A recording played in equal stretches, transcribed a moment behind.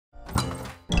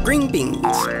Green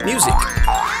beans. Music.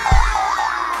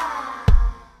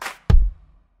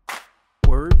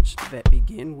 Words that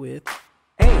begin with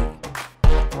A.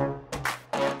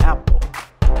 Apple.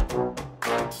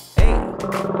 A.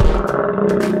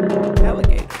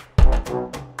 Alligator.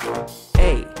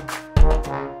 A.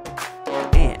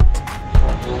 Ant.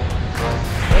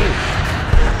 A.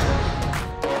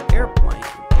 Airplane.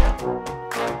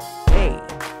 A.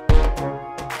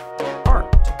 Art.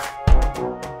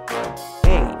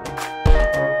 A.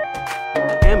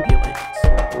 Ambulance.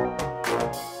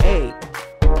 A.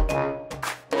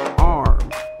 Arm.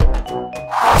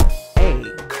 A.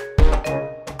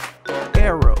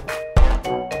 Arrow.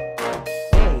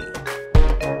 A.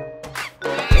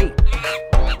 Ape.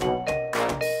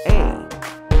 A.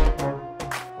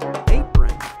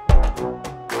 Apron.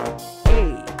 A.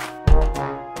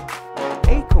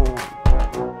 Acorn.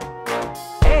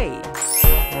 A.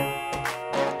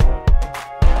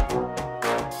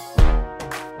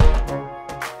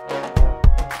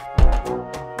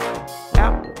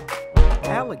 Apple.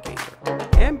 Alligator.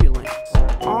 Ambulance.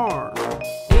 Arm.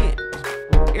 Ant.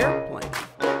 Airplane.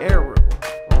 Arrow.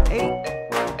 Ape.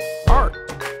 Art.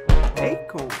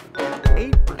 Acorn.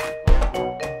 Apron.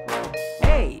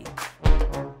 A.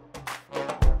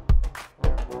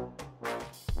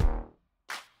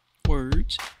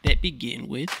 Words that begin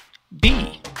with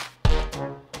B.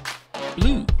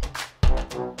 Blue.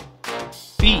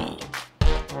 B.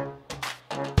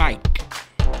 Bike.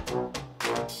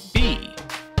 B.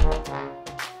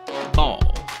 Ball.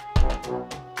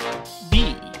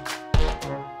 B.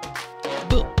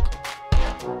 Book.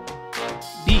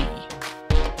 B.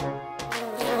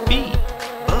 B.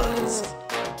 Buzz.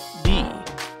 B.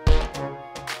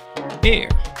 Bear.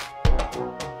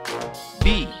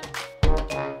 B.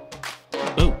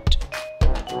 Boat.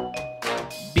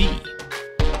 B.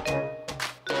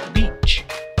 Beach.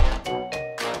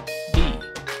 B.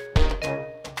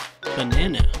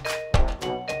 Banana.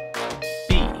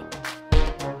 B.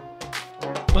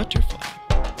 Butterfly.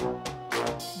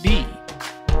 B.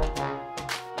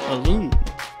 Balloon.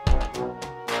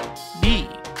 B.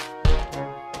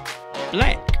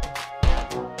 Black.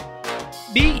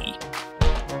 B.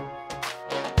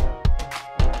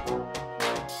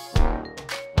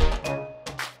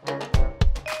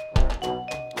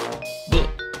 Book.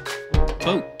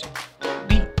 Boat.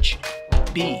 Beach.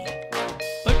 B.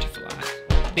 Butterfly.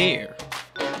 Bear.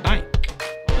 Bike.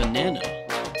 Banana.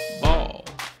 Ball.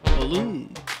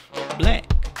 Balloon. Black.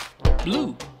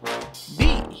 Blue.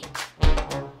 B.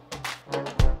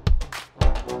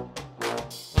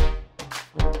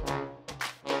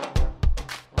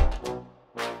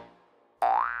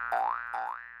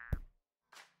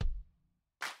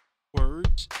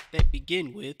 Words that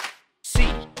begin with C.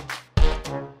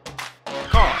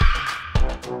 Car.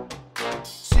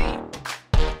 C.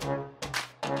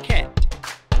 Cat.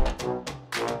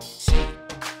 C.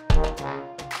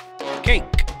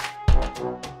 Cake.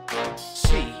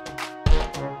 C.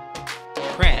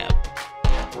 Crab.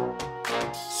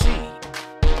 C.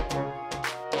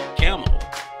 Camel.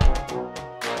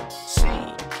 C.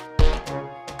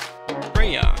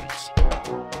 Crayons.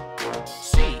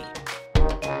 C.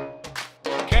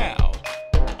 Cow.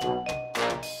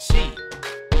 C.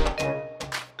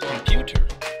 Computer.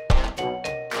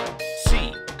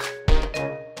 C.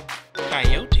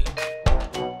 Coyote.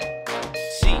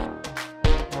 C.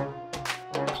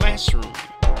 Classroom.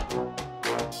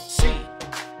 C.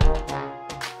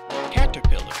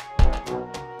 Caterpillar.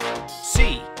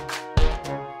 C.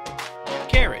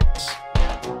 Carrots.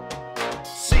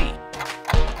 C.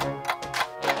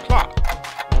 Clock.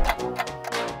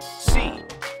 C.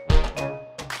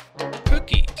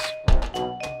 Cookies.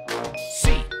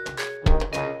 C.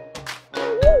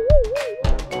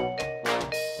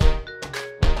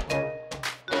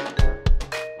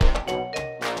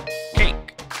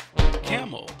 Cake.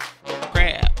 Camel.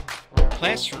 Crab.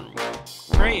 Classroom.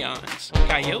 Crayons.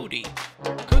 Coyote.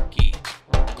 Cookies.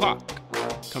 Clock.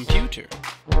 Computer.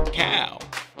 Cow.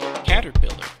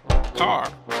 Caterpillar. Car.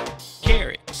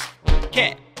 Carrots.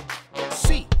 Cat.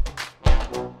 C.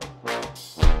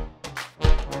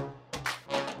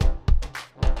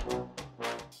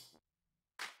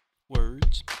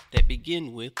 Words that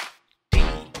begin with D.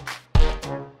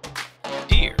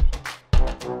 Deer.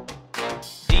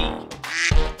 D.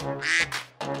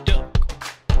 Duck.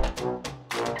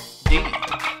 D.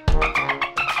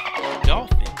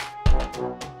 Dolphin.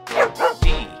 D.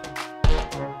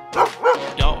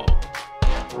 Dog.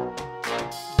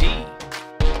 D.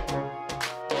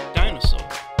 Dinosaur.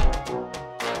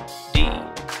 D.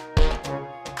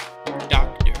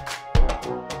 Doctor.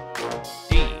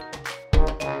 D.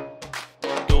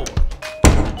 Door.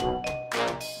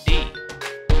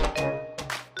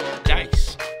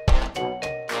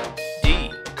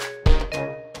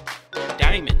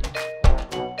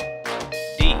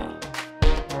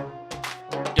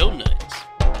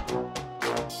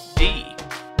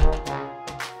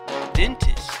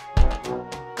 dentist.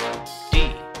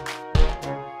 D,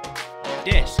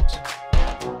 desks.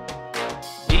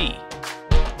 D,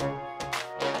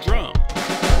 drum.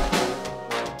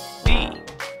 D,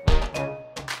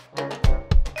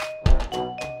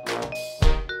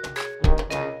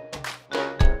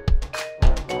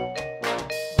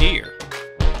 deer,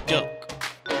 duck,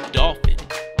 dolphin,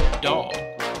 dog,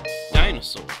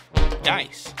 dinosaur,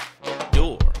 dice,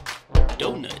 door,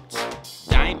 donuts,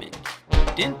 diamond,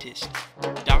 dentist,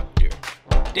 doctor,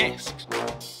 desks,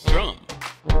 drum.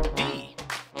 D,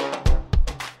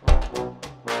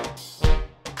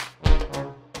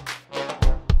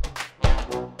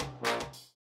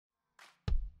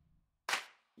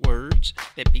 words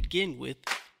that begin with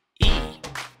E.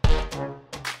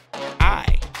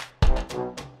 I,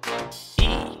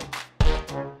 E,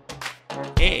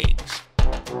 eggs,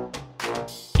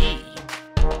 E,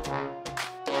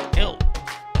 help,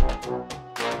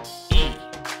 E,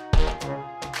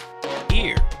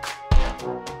 ear,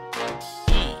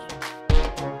 E,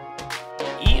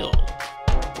 eel,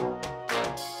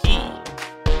 E,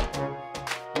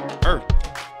 earth,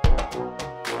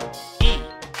 E,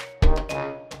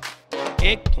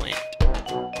 eggplant,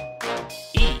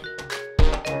 E,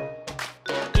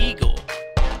 eagle,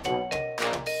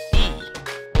 E,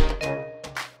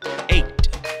 8,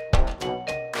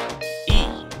 E,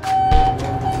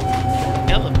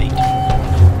 elevator,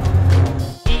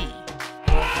 E,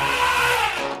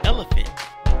 elephant,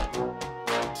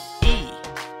 E,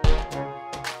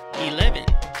 11,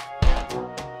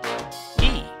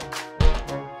 E,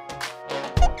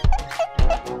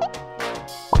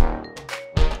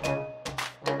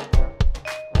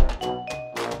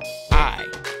 I,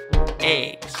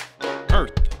 eggs,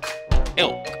 earth,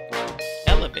 elk,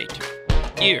 elevator,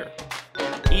 ear,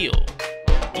 eel,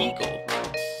 eagle,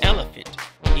 elephant,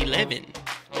 11,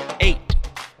 8,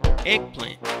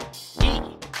 eggplant, E.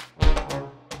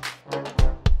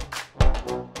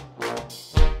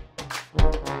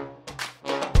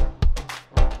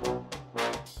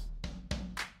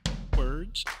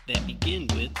 Words that begin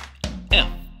with F.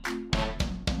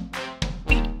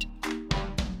 Feet,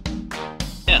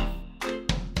 F.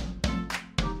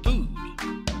 Food,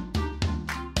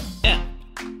 F.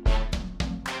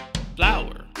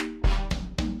 Flower,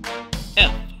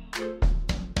 F.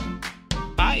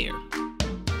 Fire,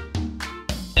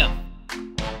 F.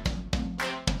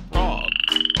 Frog,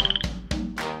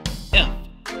 F.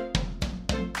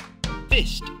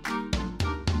 Fist,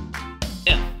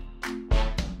 F.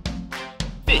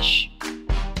 Fish,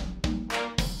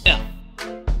 F.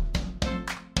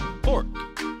 Fork,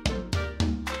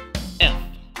 F.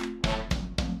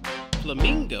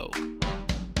 Flamingo,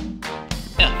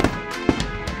 F.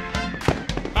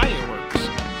 Fireworks,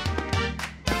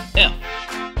 F.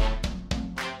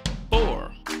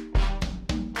 4,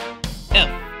 F.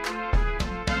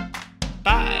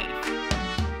 5,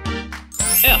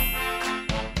 F.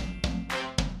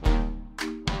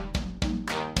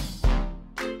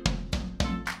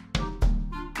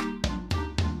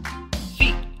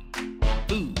 Feet,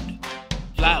 food,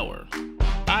 flower,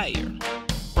 fire,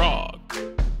 frog,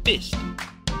 fist,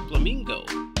 flamingo,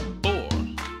 boar,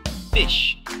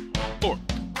 fish, fork,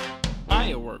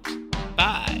 fireworks,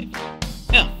 5,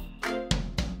 F.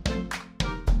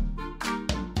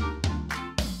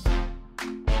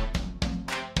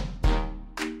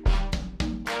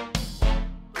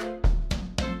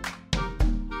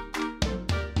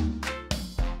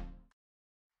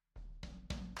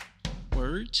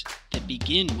 Words that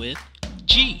begin with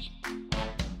G.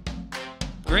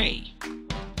 Gray,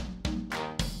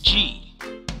 G.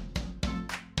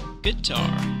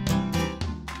 Guitar,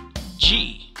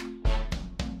 G.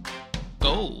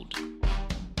 Gold,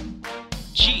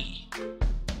 G.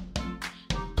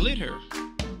 Glitter,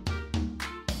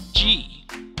 G.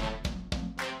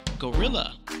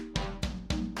 Gorilla,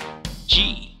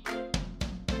 G.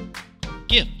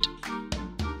 Gift,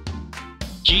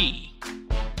 G.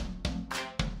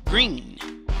 Green,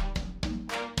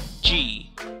 G.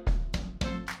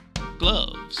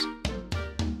 Gloves,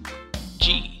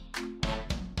 G.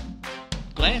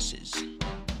 Glasses,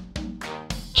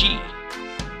 G.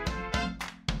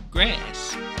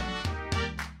 Grass,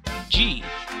 G.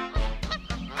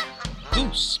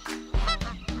 Goose,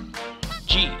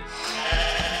 G.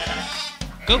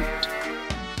 Goat,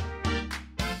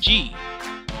 G.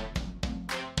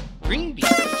 Green beans,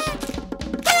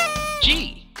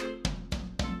 G.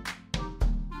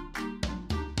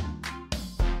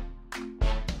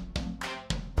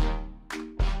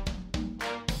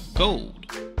 Gold,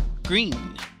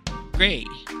 green, gray,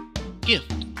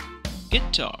 gift,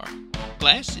 guitar,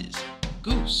 glasses,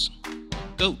 goose,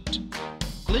 goat,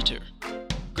 glitter,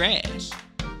 grass,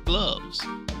 gloves,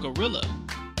 gorilla,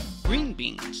 green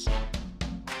beans.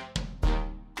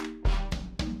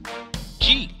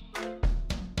 G.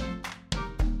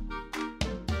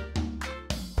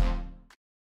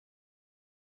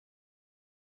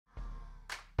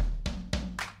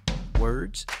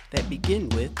 Words that begin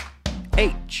with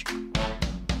H.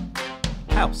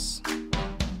 House.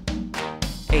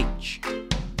 H.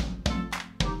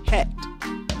 Hat.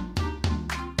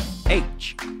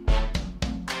 H.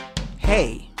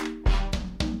 Hay.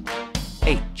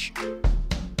 H.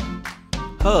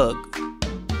 Hug.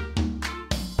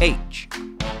 H.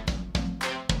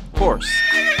 Horse.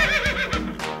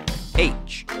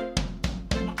 H.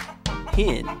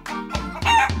 Hen.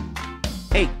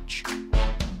 H.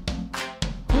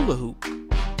 Hula hoop.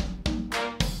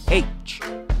 H.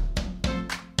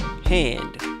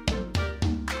 Hand.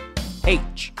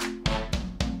 H.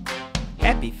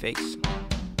 Happy face.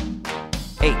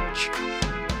 H.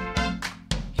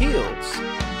 Heels.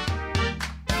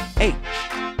 H.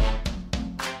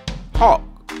 Hawk.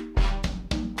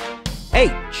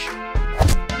 H.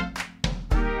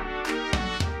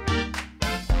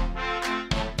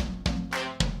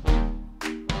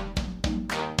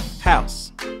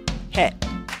 House. Hat.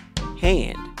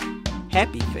 Hand.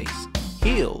 Happy face.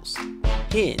 Heels.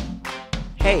 Hen.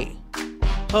 Hay.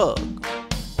 Hug.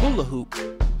 Hula hoop.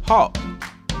 Hawk.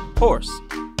 Horse.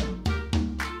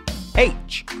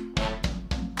 H.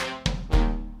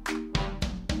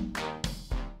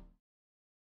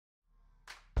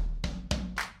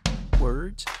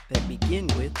 Words that begin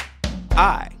with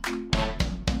I.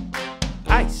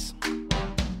 Ice.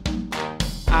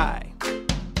 I.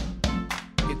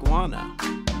 Iguana.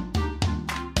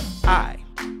 I.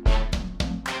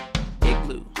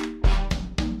 Igloo.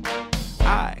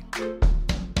 I.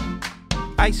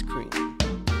 Ice cream.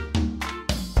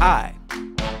 I.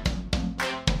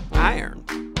 Iron.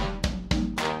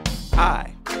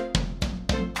 I.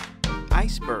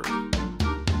 Iceberg.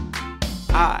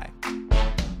 I.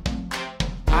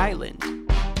 Island.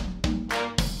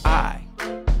 I.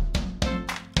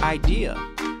 Idea.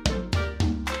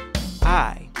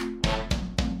 I.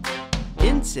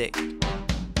 Insect.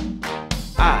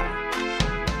 I.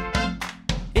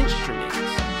 Instruments.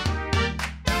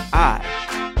 I.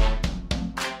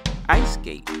 Ice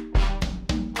skate.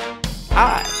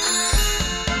 I.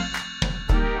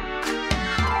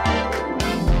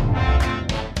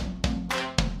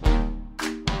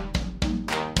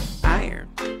 Iron.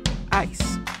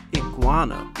 Ice.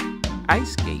 Iguana.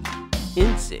 Ice skate.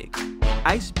 Insect.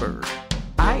 Iceberg.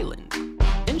 Island.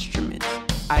 Instruments.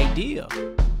 Idea.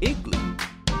 Igloo.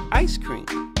 Ice cream.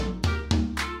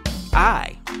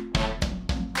 I.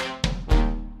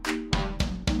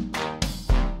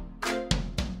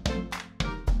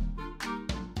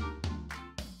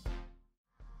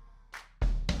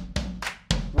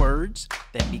 Words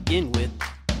that begin with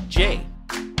J.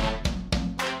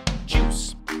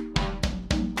 Juice.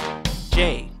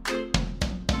 J.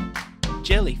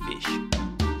 Jellyfish.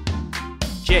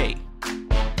 J.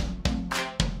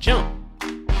 Jump.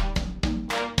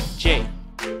 J.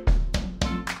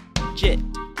 Jet.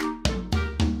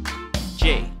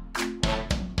 J.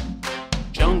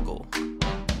 Jungle.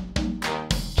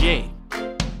 J.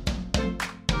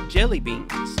 Jelly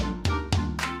beans.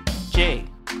 J.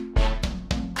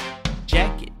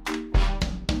 Jacket.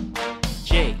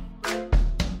 J.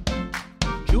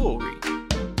 Jewelry.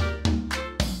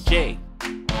 J.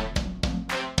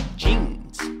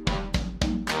 Jeans.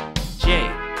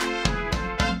 J.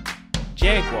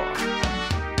 Jaguar.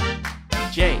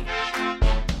 J.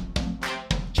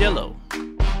 Jello.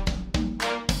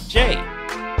 J.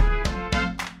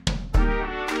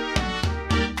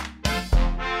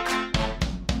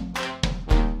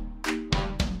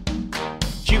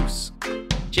 Juice.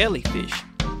 Jellyfish.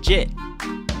 Jet.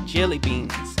 Jelly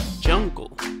beans.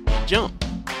 Jungle. Jump.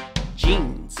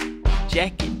 Jeans.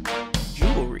 Jacket.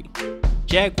 Jewelry.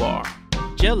 Jaguar.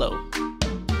 Jello.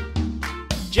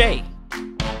 J.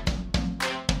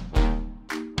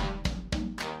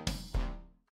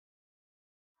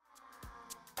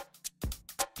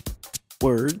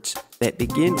 Words that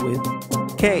begin with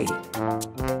K.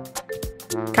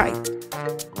 Kite.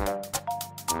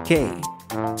 K.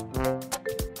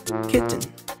 Kitten.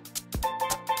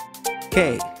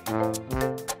 K.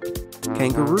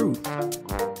 Kangaroo.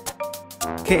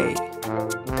 K.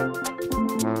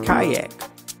 Kayak.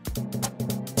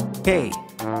 K.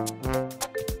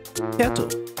 Kettle.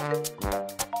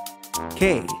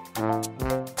 K.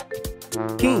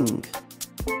 King.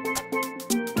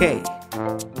 K.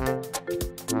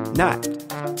 Knot.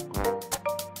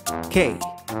 K.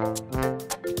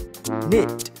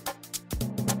 Knit.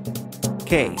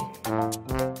 K.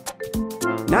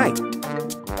 Night.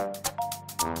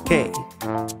 K.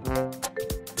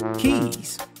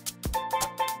 Keys.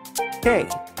 K.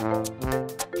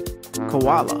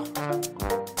 Koala.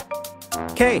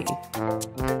 K.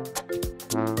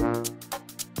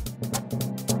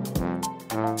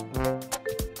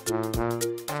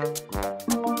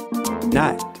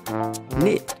 Knot.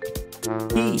 Knit.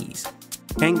 Keys.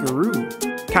 Kangaroo.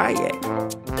 Kayak.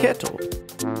 Kettle.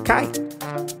 Kite.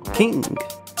 King.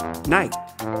 Night.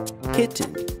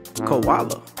 Kitten.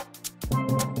 Koala.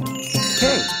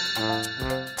 K.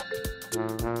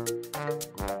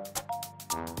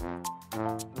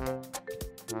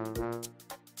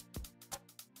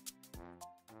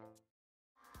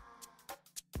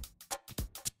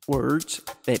 Words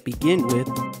that begin with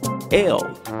L.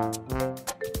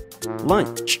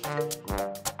 Lunch.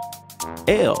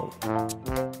 L.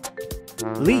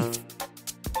 Leaf.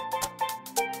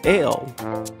 L.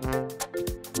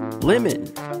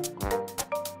 Lemon.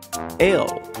 L.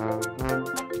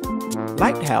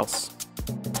 Lighthouse.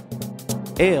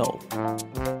 L.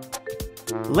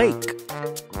 Lake.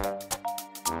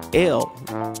 L.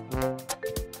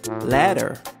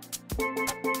 Ladder.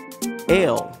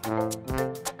 L.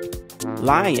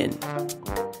 Lion.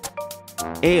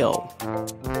 L.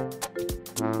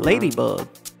 Ladybug.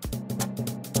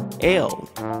 L.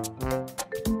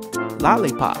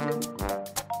 Lollipop.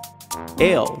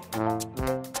 L.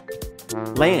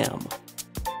 Lamb.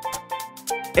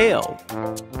 L.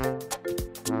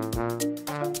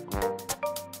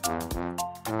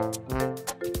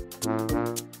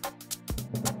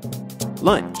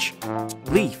 Lunch.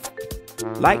 Leaf.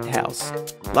 Lighthouse.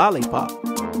 Lollipop.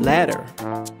 Ladder.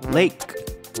 Lake.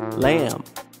 Lamb.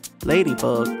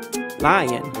 Ladybug.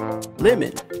 Lion.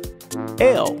 Lemon.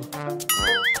 L.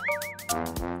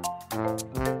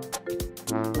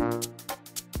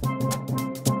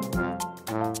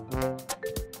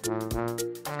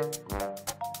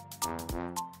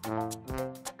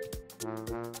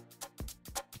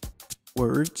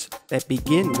 Words that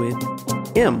begin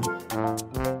with M.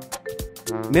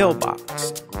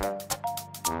 Mailbox.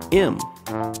 M.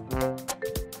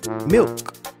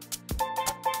 Milk.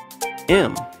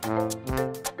 M.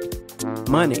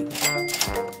 Money.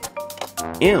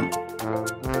 M.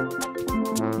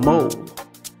 Mole.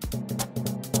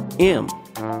 M.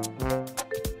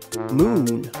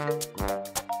 Moon.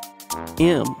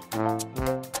 M.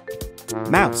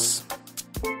 Mouse.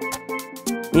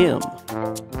 M.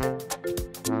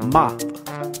 Mop.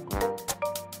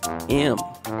 M.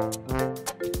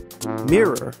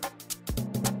 Mirror.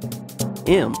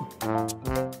 M.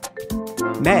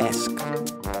 Mask.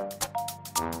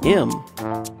 M.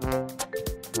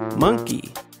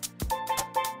 Monkey.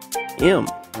 M.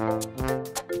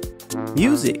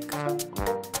 Music.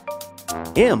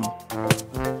 M.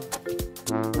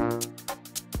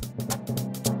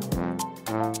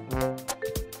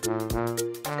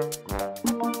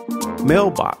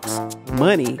 Mailbox.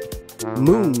 Money.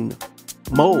 Moon.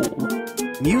 Mole.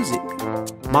 Music.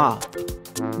 Mop.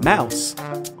 Mouse.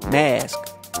 Mask.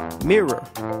 Mirror.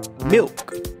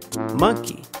 Milk.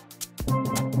 Monkey.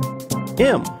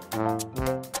 M.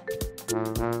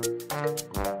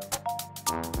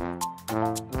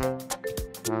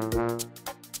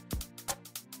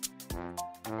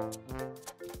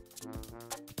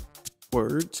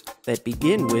 Words that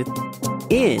begin with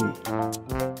N.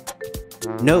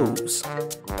 Nose.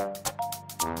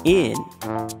 N.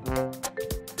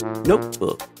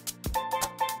 Notebook.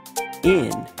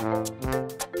 N.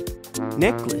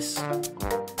 Necklace.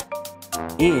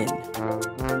 N.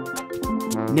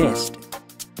 Nest.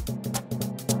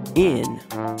 N.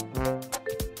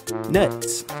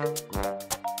 Nuts.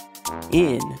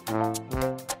 N.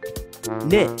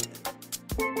 Net.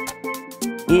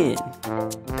 N.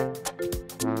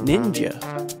 Ninja.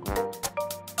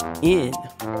 N.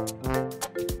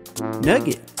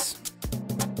 Nuggets.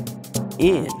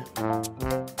 N.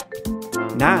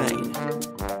 9.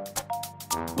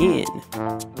 N.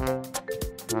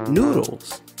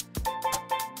 Noodles.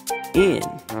 N.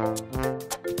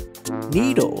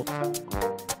 Needle.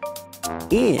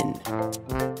 N.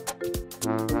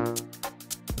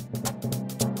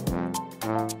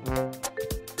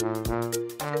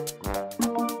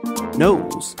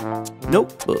 Nose.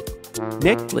 Notebook.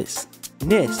 Necklace.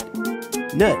 Nest.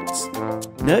 Nuts.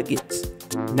 Nuggets.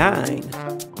 9.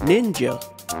 Ninja.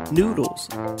 Noodles.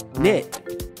 Net.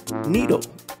 Needle.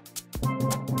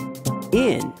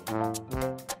 N.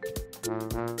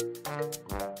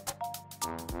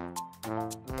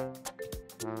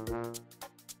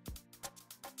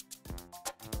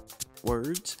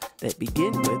 Words that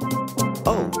begin with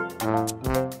O.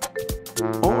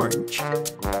 Orange.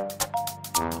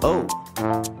 O.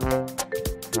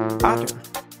 Otter.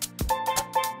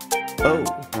 O.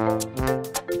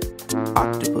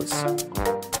 Octopus.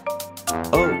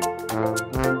 O.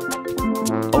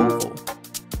 Oval.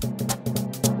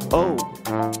 O.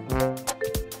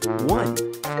 One.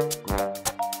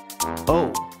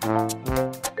 O.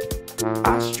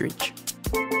 Ostrich.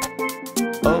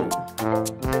 O.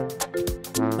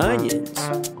 Onions.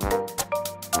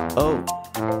 O.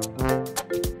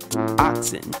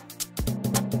 Oxen.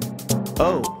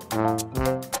 O.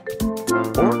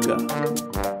 Orca.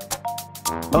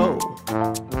 O.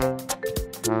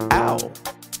 Owl.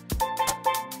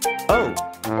 O.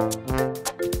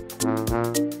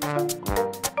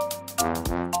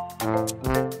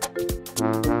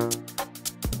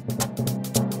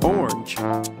 Orange.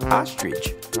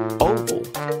 Ostrich. Oval.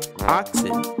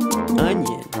 Oxen.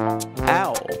 Onion.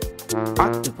 Owl.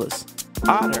 Octopus.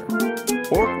 Otter.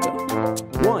 Orca.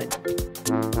 One.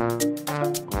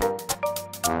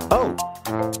 O.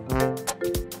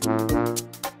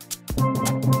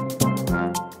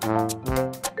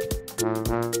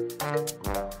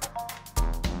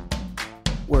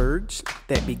 Words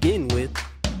that begin with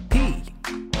P.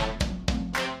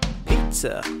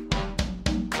 Pizza.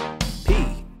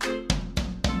 P.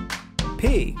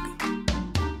 Pig.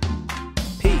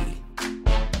 P.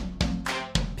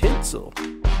 Pencil.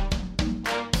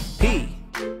 P.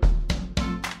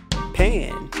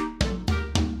 Pan.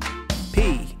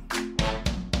 P.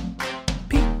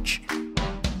 Peach.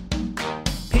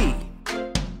 P.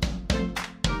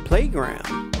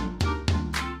 Playground.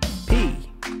 P.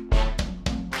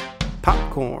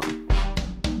 Popcorn.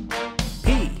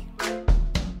 P.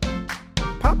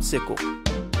 Popsicle.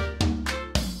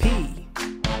 P.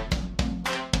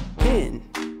 Pen.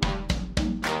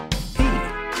 P.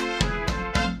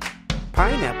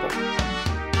 Pineapple.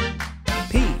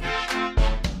 P.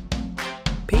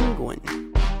 Penguin.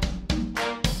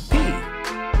 P.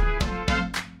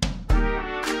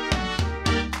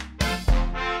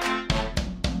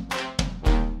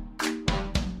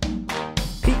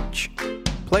 Peach.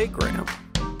 Playground.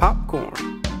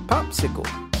 Popcorn. Popsicle.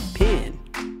 Pen.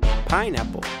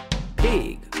 Pineapple.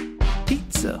 Pig.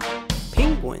 Pizza.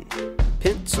 Penguin.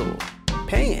 Pencil.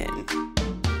 Pan.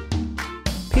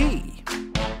 P.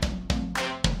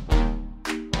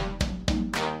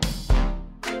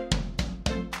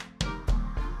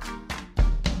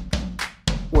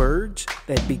 Words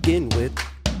that begin with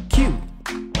Q.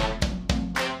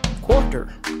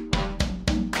 Quarter.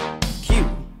 Q.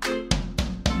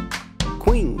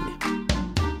 Queen.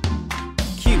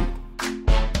 Q.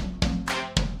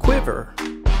 Quiver.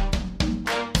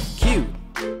 Q.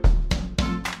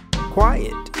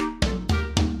 Quiet.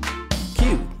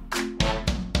 Q.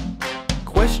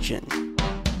 Question.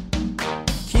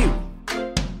 Q.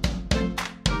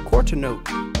 Quarter note.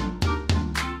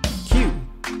 Q.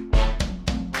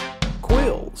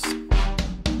 Quills.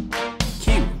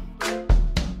 Q.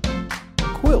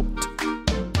 Quilt.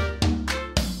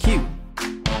 Q.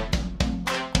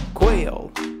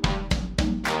 Quail.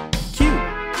 Q.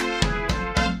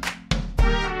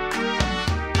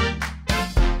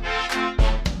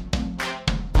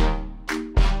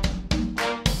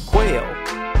 Quail.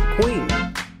 Queen.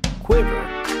 Quiver.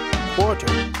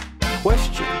 Quarter.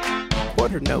 Question.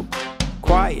 Quarter note.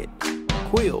 Quiet.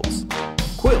 Quills.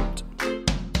 Quilt.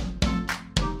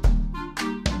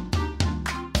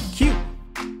 Q.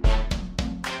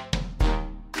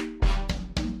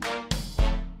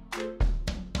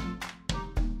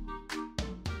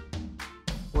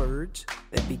 Words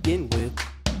that begin with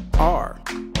R.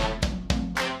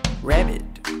 Rabbit.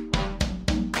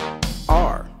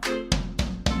 R.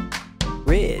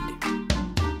 Red.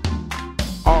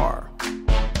 R.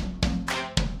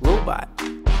 Robot.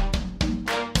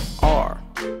 R.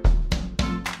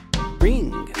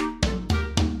 Ring.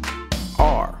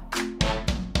 R.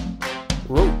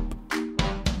 Rope.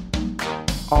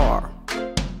 R.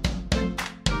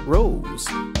 Rose.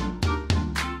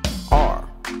 R.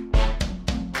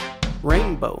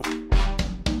 Rainbow.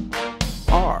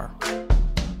 R.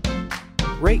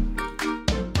 Rake.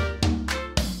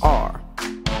 R.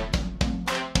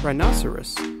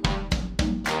 Rhinoceros.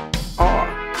 R.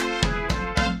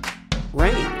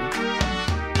 Rain.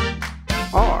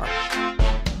 R.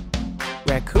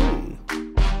 Raccoon.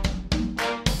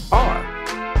 R.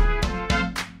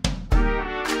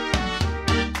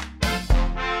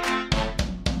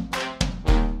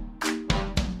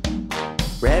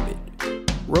 Rabbit.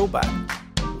 Robot.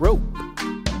 Rope.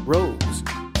 Rose.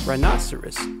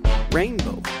 Rhinoceros.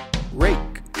 Rainbow. Rake.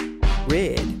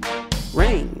 Red.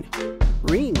 Rain.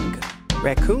 Ring.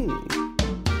 Raccoon.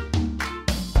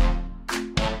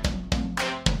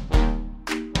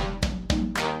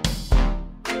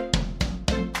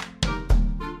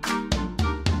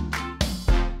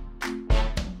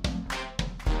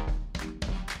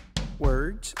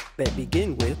 that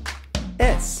begin with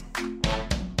S.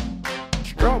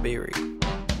 Strawberry.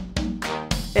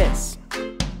 S.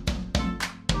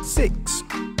 6.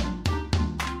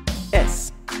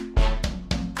 S.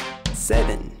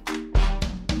 7.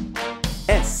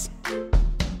 S.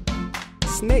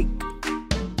 Snake.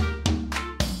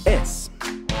 S.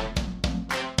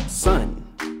 Sun.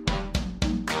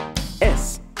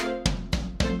 S.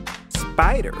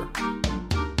 Spider.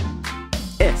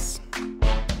 S.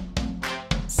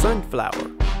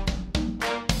 Sunflower.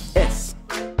 S.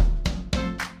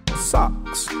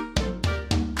 Socks.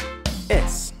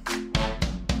 S.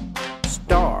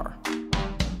 Star.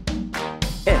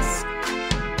 S.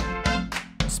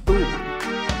 Spoon.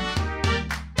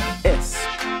 S.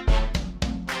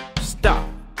 Stop.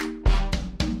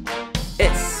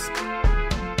 S.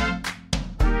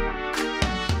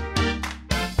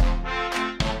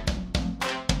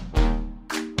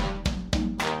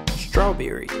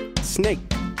 Strawberry. Snake.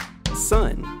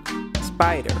 Sun.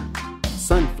 Spider.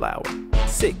 Sunflower.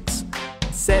 6.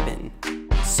 7.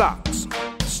 Socks.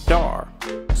 Star.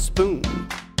 Spoon.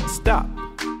 Stop.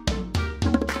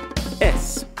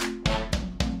 S.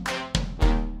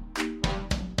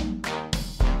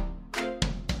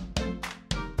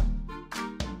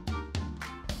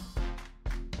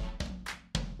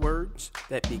 Words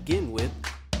that begin with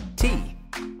T.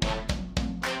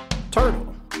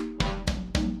 Turtle.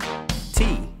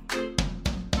 T.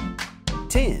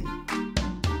 10.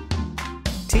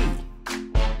 T.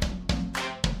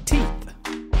 Teeth.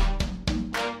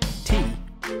 T.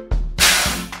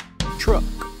 Truck.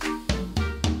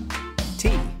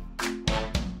 T.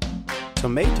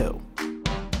 Tomato.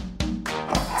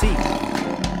 T.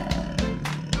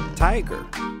 Tiger.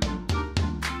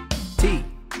 T.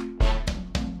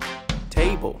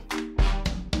 Table.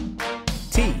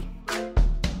 T.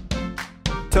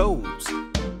 Toes.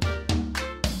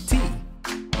 T.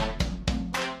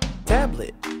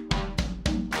 Tablet.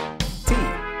 T.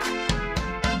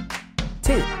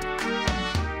 Tent.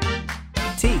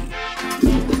 T.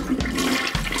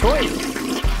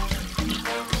 Toilet.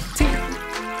 T.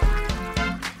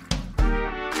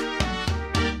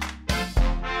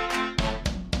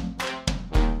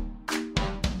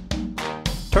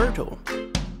 Turtle.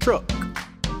 Truck.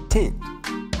 Tent.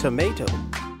 Tomato.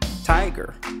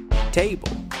 Tiger. Table.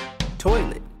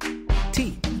 Toilet.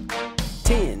 Teeth.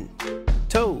 10.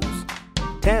 Toes.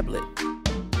 Tablet.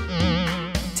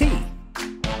 T.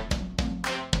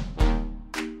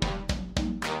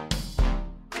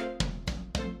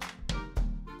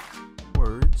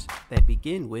 Words that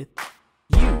begin with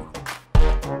U.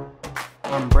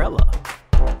 Umbrella.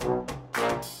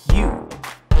 U.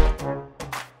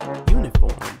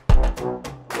 Uniform.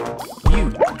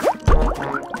 U.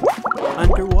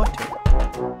 Underwater.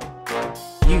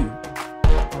 U.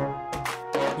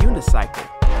 Unicycle.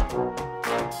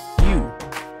 U.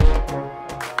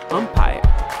 Umpire.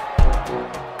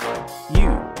 U.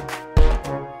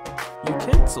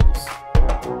 Utensils.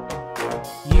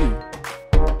 U.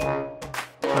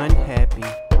 Unhappy.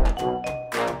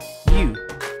 U.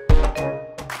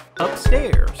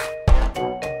 Upstairs.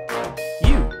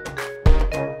 U.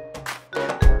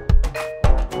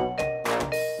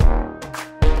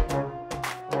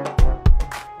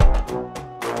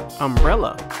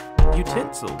 Umbrella.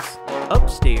 Utensils.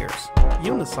 Upstairs.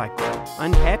 Unicycle.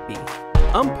 Unhappy.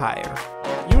 Umpire.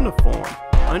 Uniform.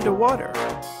 Underwater.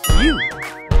 U.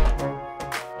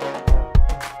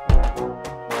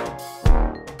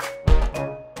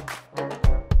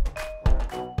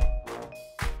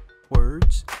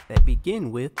 Words that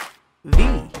begin with V.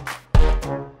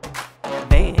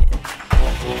 Van.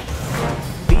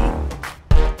 V.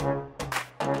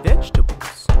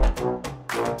 Vegetables.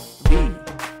 V.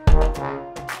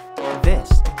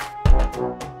 Vest.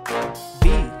 V.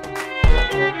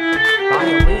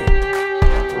 Violin.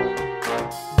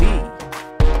 V.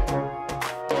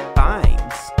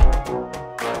 Vines.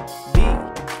 V.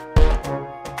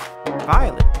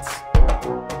 Violets.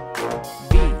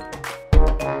 V.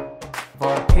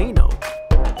 Volcano.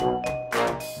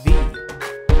 V.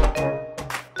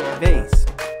 Vase.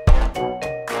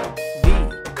 V.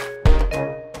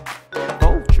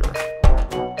 Vulture.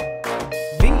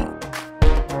 V.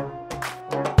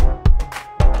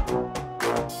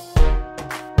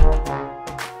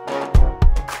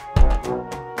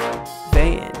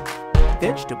 Van.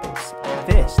 Vegetables.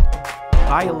 Vest.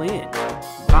 Violin.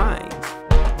 Vines.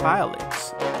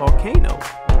 Violets. Volcano.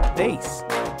 Vase.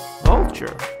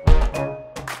 Vulture.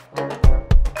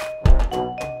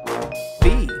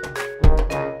 V.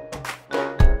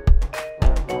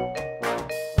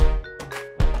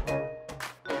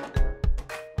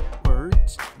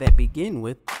 Words that begin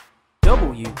with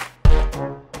W.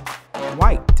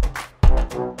 white.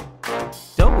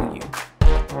 W,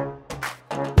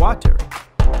 water.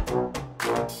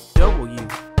 W,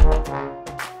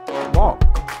 walk.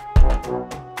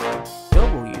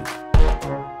 W,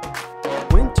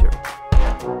 winter.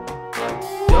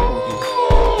 W,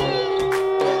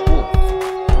 wolf.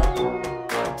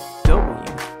 W,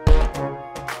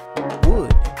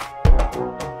 wood.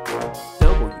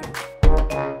 W,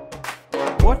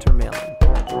 watermelon.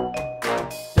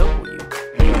 W,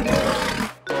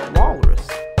 walrus.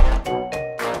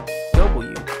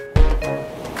 W,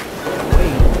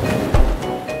 whale.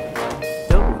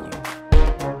 W,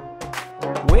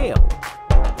 whale.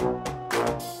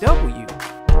 W,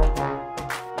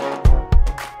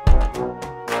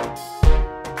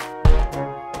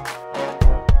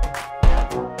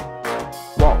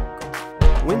 walk,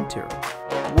 winter,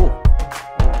 wolf,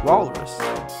 walrus,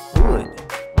 wood,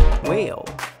 whale,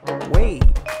 wave,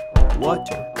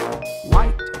 water,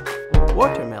 white,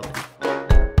 watermelon.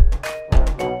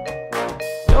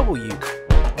 W,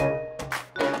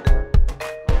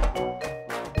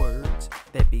 words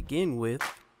that begin with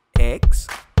X,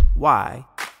 Y,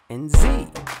 and Z.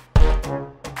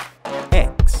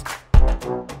 X,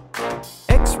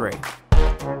 X-ray.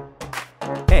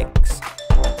 X,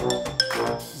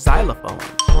 xylophone.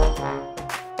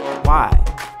 Y,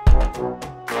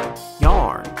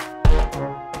 yarn.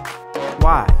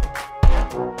 Y,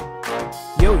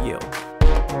 yo-yo.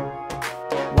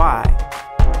 Y,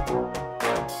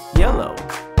 yellow.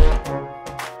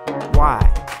 Y,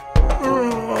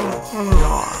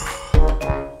 yarn.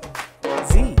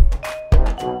 Z,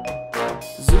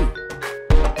 zoo.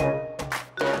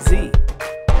 Z,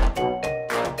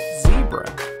 zebra.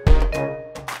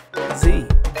 Z,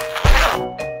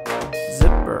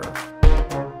 zipper.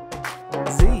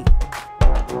 Z,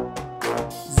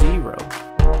 zero.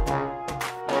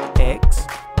 X,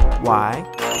 Y,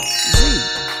 Z.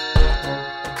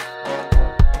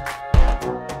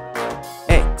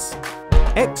 X,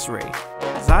 X-ray,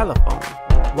 xylophone.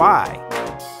 Y,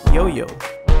 yo-yo,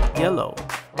 yellow,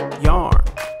 yarn,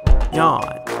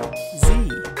 yawn. Z,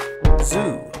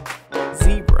 zoo,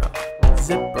 zebra,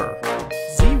 zipper,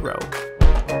 zero.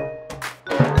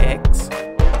 X,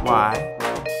 Y,